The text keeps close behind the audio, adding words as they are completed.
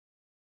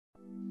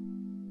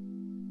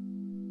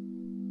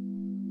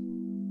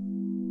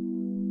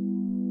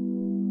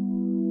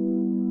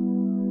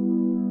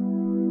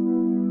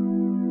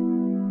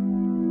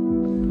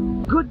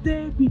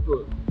Hi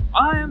people,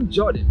 I am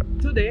Jordan.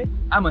 Today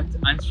I'm at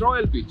Anse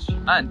Royal Beach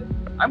and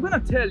I'm gonna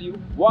tell you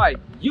why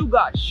you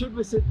guys should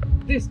visit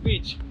this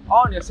beach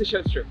on your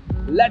Seychelles trip.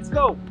 Let's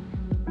go!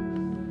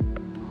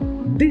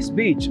 This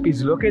beach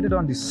is located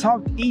on the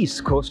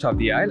southeast coast of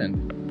the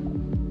island.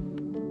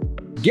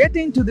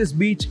 Getting to this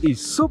beach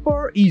is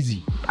super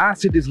easy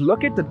as it is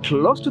located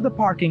close to the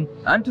parking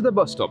and to the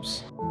bus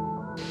stops.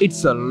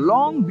 It's a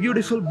long,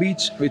 beautiful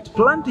beach with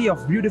plenty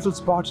of beautiful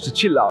spots to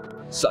chill out,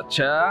 such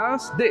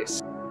as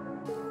this.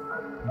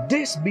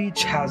 This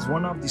beach has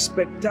one of the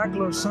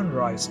spectacular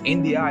sunrise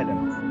in the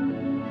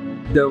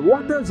island. The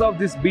waters of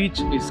this beach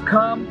is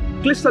calm,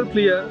 crystal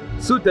clear,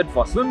 suited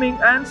for swimming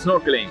and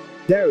snorkeling.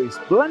 There is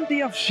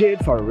plenty of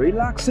shade for a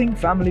relaxing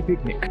family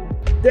picnic.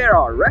 There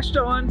are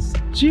restaurants,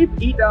 cheap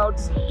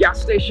eat-outs,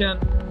 gas station,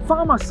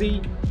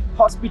 pharmacy,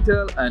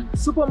 hospital and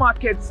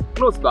supermarkets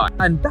close by.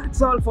 And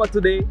that's all for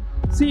today.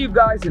 See you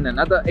guys in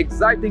another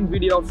exciting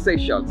video of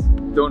Seychelles.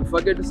 Don't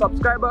forget to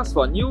subscribe us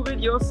for new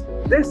videos.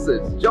 This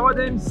is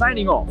Jordan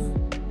signing off.